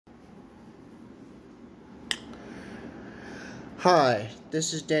Hi,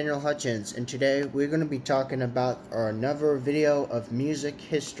 this is Daniel Hutchins, and today we're going to be talking about another video of music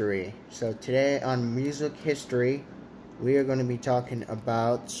history. So today on music history, we are going to be talking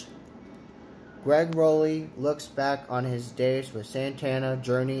about Gregg Rolie looks back on his days with Santana,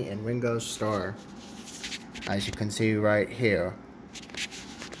 Journey, and Ringo Starr, as you can see right here.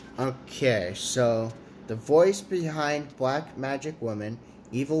 Okay, so the voice behind Black Magic Woman,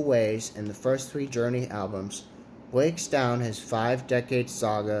 Evil Ways, and the first three Journey albums breaks down his 5-decade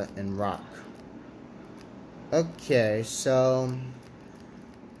saga in rock. Okay, so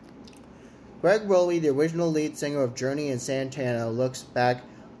Gregg Rolie, the original lead singer of Journey and Santana, looks back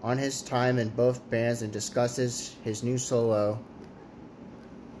on his time in both bands and discusses his new solo.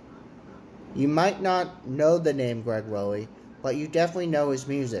 You might not know the name Gregg Rolie, but you definitely know his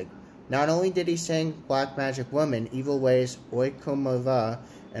music. Not only did he sing Black Magic Woman, Evil Ways, Oi Como Va,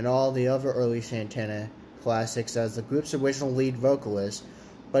 and all the other early Santana classics as the group's original lead vocalist,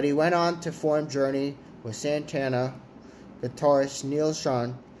 but he went on to form Journey with Santana guitarist Neil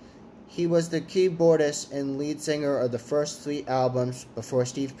Schon. He was the keyboardist and lead singer of the first three albums before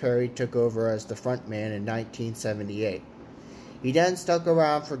Steve Perry took over as the frontman in 1978. He then stuck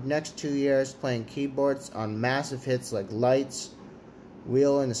around for the next 2 years playing keyboards on massive hits like Lights,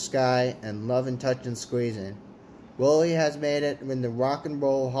 Wheel in the Sky, and Lovin' Touchin' Squeezin'. Rolie has made it in the Rock and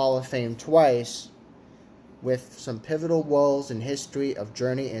Roll Hall of Fame twice, with some pivotal roles in history of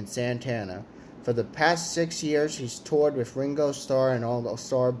Journey and Santana. For the past 6 years, he's toured with Ringo Starr and All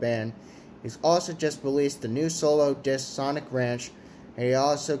Star Band. He's also just released the new solo disc Sonic Ranch, and he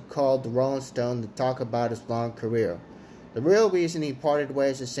also called the Rolling Stone to talk about his long career. The real reason he parted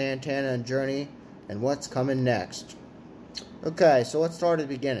ways with Santana and Journey, and what's coming next. Okay, so let's start at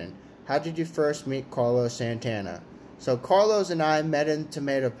the beginning. How did you first meet Carlos Santana? So Carlos and I met in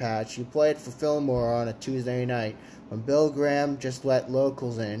Tomato Patch. He played for Fillmore on a Tuesday night when Bill Graham just let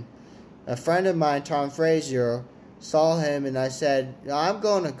locals in. A friend of mine, Tom Frazier, saw him and I said, I'm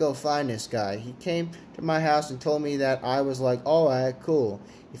going to go find this guy. He came to my house and told me that. I was like, alright, cool.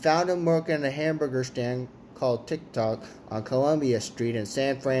 He found him working at a hamburger stand called TikTok on Columbia Street in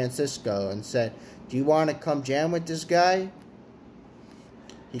San Francisco and said, do you want to come jam with this guy?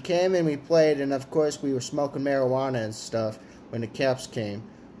 He came and we played, and of course we were smoking marijuana and stuff when the cops came.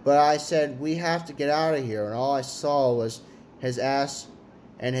 But I said, we have to get out of here, and all I saw was his ass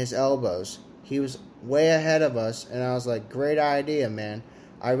and his elbows. He was way ahead of us, and I was like, great idea, man.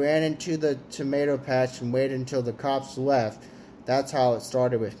 I ran into the tomato patch and waited until the cops left. That's how it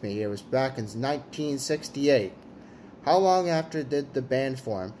started with me. It was back in 1968. How long after did the band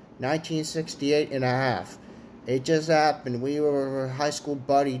form? 1968 and a half. It just happened. We were high school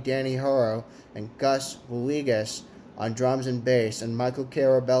buddy Danny Hurrow and Gus Villegas on drums and bass, and Michael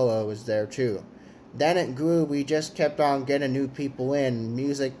Carabello was there too. Then it grew. We just kept on getting new people in.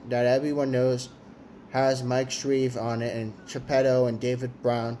 Music that everyone knows has Mike Shreve on it, and Geppetto and David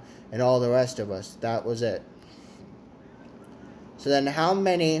Brown and all the rest of us. That was it. So then how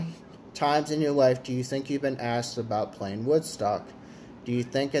many times in your life do you think you've been asked about playing Woodstock? Do you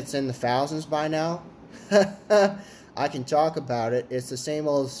think it's in the thousands by now? I can talk about it. It's the same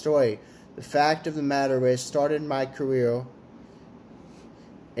old story. The fact of the matter is, started my career.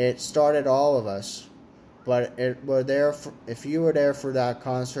 It started all of us. But if you were there for that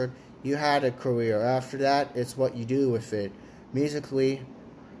concert, you had a career. After that, it's what you do with it. Musically,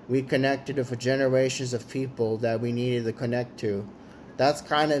 we connected with generations of people that we needed to connect to. That's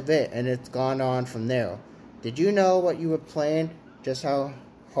kind of it, and it's gone on from there. Did you know what you were playing? Just how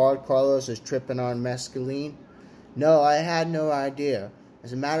hard Carlos is tripping on mescaline? No, I had no idea.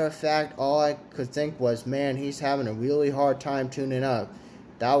 As a matter of fact, all I could think was, man, he's having a really hard time tuning up.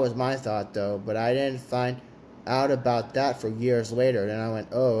 That was my thought, though, but I didn't find out about that for years later. Then I went,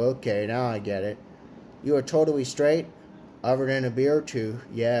 oh, okay, now I get it. You were totally straight? Other than a beer or two,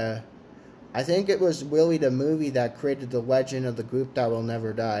 yeah. I think it was really the movie that created the legend of the group that will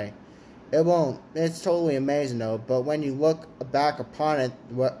never die. It won't. It's totally amazing, though. But when you look back upon it,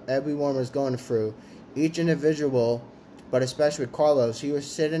 what everyone was going through, each individual, but especially Carlos, he was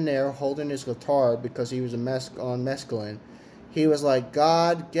sitting there holding his guitar because he was on mescaline. He was like,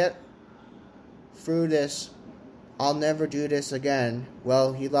 God, get through this. I'll never do this again.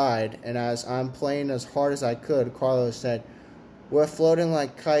 Well, he lied. And as I'm playing as hard as I could, Carlos said, we're floating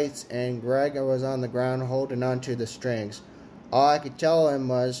like kites, and Gregg was on the ground holding onto the strings. All I could tell him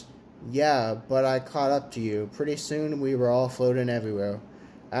was, yeah, but I caught up to you. Pretty soon we were all floating everywhere.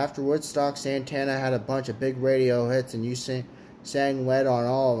 After Woodstock, Santana had a bunch of big radio hits, and you sang lead on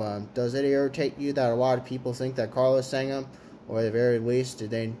all of them. Does it irritate you that a lot of people think that Carlos sang them? Or at the very least,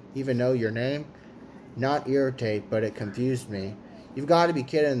 did they even know your name? Not irritate, but it confused me. You've got to be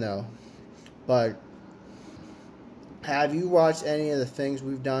kidding, though. But have you watched any of the things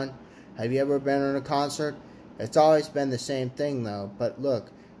we've done? Have you ever been in a concert? It's always been the same thing, though. But look,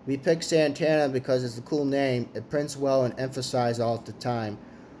 we picked Santana because it's a cool name. It prints well and emphasized all the time.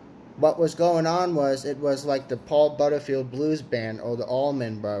 What was going on was, it was like the Paul Butterfield Blues Band or the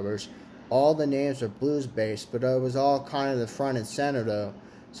Allman Brothers. All the names were blues-based, but it was all kind of the front and center, though.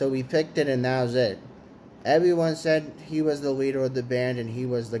 So we picked it, and that was it. Everyone said he was the leader of the band, and he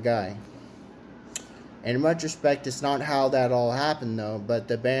was the guy. In retrospect, it's not how that all happened, though, but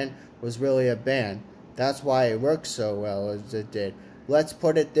the band was really a band. That's why it worked so well as it did. Let's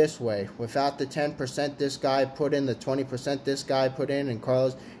put it this way. Without the 10% this guy put in, the 20% this guy put in, and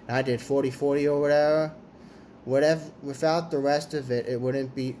Carlos and I did 40-40 or whatever, without the rest of it, it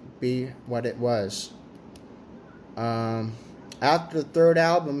wouldn't be what it was. After the third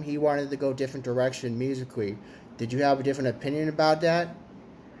album, he wanted to go a different direction musically. Did you have a different opinion about that?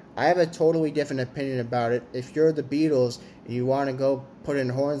 I have a totally different opinion about it. If you're the Beatles and you want to go putting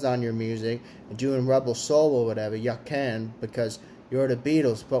horns on your music and doing Rebel Soul or whatever, you can, because you're the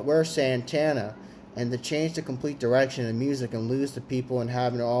Beatles. But we're Santana, and to change the complete direction of music and lose the people and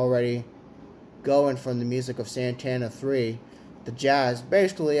having already going from the music of Santana 3 to jazz,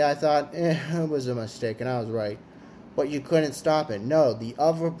 basically I thought, it was a mistake, and I was right. But you couldn't stop it. No, the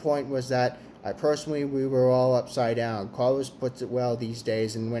other point was that we were all upside down. Carlos puts it well these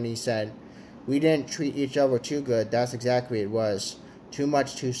days, and when he said, we didn't treat each other too good, that's exactly what it was. Too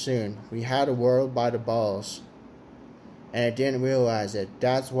much too soon. We had a world by the balls. And I didn't realize it.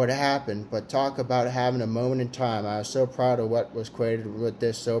 That's what happened. But talk about having a moment in time. I was so proud of what was created with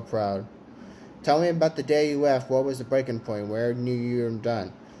this, so proud. Tell me about the day you left. What was the breaking point? Where knew you were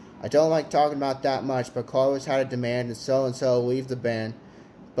done? I don't like talking about that much, but Carlos had a demand, and so leave the band.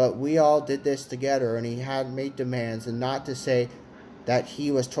 But we all did this together, and he had made demands, and not to say that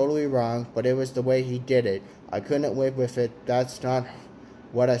he was totally wrong, but it was the way he did it. I couldn't live with it. That's not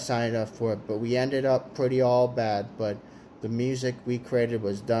what I signed up for, but we ended up pretty all bad, but the music we created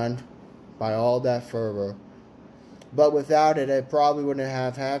was done by all that fervor. But without it, it probably wouldn't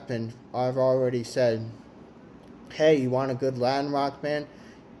have happened. I've already said, hey, you want a good Latin rock band?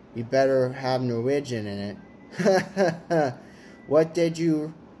 You better have Norwegian in it. What did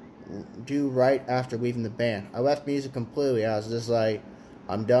you do right after leaving the band? I left music completely. I was just like,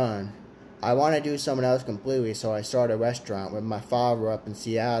 I'm done. I want to do something else completely, so I started a restaurant with my father up in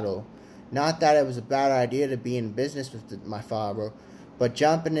Seattle. Not that it was a bad idea to be in business with my father, but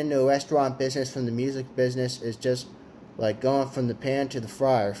jumping into a restaurant business from the music business is just like going from the pan to the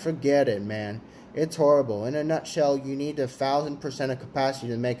fryer. Forget it, man. It's horrible. In a nutshell, you need 1,000% of capacity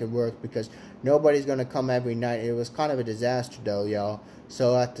to make it work, because nobody's going to come every night. It was kind of a disaster, though, y'all.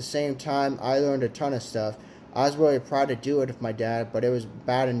 So at the same time, I learned a ton of stuff. I was really proud to do it with my dad, but it was a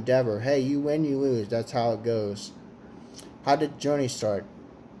bad endeavor. Hey, you win, you lose. That's how it goes. How did Journey start?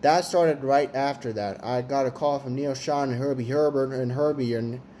 That started right after that. I got a call from Neil Sean and Herbie Herbert and Herbie,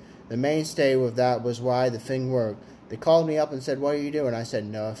 and the mainstay with that was why the thing worked. They called me up and said, what are you doing? I said,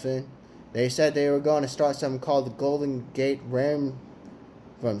 nothing. They said they were going to start something called the Golden Gate Ram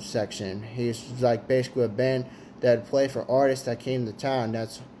section. He's like basically a band that would play for artists that came to town.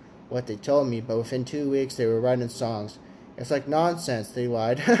 That's what they told me. But within 2 weeks, they were writing songs. It's like nonsense. They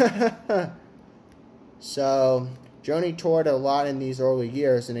lied. So Journey toured a lot in these early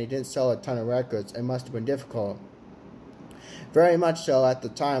years, and they didn't sell a ton of records. It must have been difficult. Very much so at the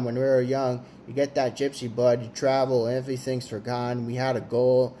time when we were young. You get that gypsy blood, you travel, everything's forgotten. We had a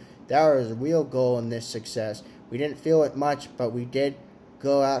goal. That was a real goal in this success. We didn't feel it much, but we did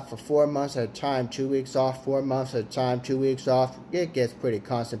go out for 4 months at a time, 2 weeks off, 4 months at a time, 2 weeks off. It gets pretty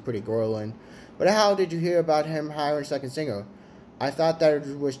constant, pretty grueling. But how did you hear about him hiring a second singer? I thought that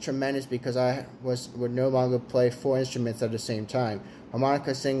it was tremendous because I would no longer play 4 instruments at the same time.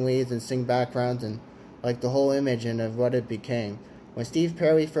 Harmonica, sing leads, and sing backgrounds, and like the whole image and of what it became. When Steve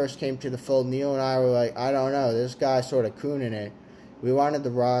Perry first came to the fold, Neil and I were like, I don't know, this guy's sort of crooning it. We wanted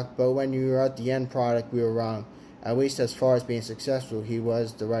the rock, but when you were at the end product, we were wrong. At least as far as being successful, he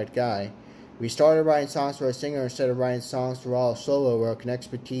was the right guy. We started writing songs for a singer instead of writing songs for all solo work and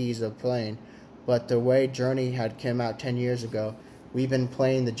expertise of playing. But the way Journey had come out 10 years ago, we've been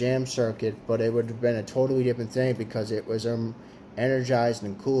playing the jam circuit, but it would have been a totally different thing because it was energized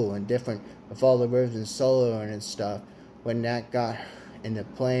and cool and different with all the rhythms and solo and stuff. When that got into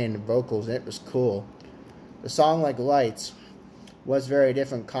playing the vocals, it was cool. The song like Lights was a very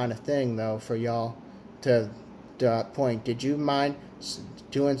different kind of thing, though, for y'all to that point. Did you mind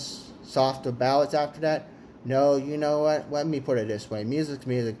doing softer ballads after that? No, you know what? Let me put it this way. Music's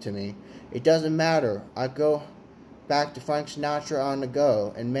music to me. It doesn't matter. I go back to Frank Sinatra on the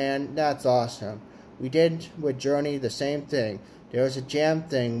go, and man, that's awesome. We did with Journey the same thing. There was a jam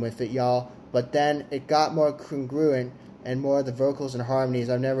thing with it, y'all, but then it got more congruent and more of the vocals and harmonies.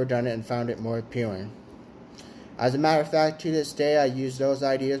 I've never done it and found it more appealing. As a matter of fact, to this day, I use those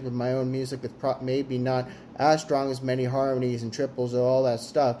ideas with my own music with maybe not as strong as many harmonies and triples or all that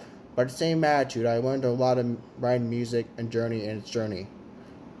stuff, but the same attitude. I learned a lot of writing music and Journey and its journey.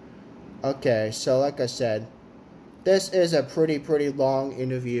 Okay, so like I said, this is a pretty long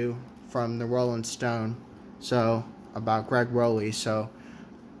interview from the Rolling Stone, so about Gregg Rolie. So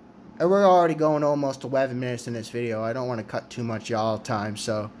we're already going almost 11 minutes in this video. I don't want to cut too much y'all time.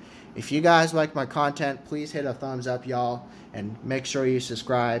 So if you guys like my content, please hit a thumbs up, y'all, and make sure you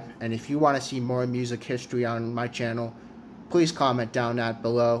subscribe. And if you want to see more music history on my channel, please comment down that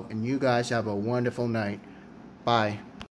below. And you guys have a wonderful night. Bye.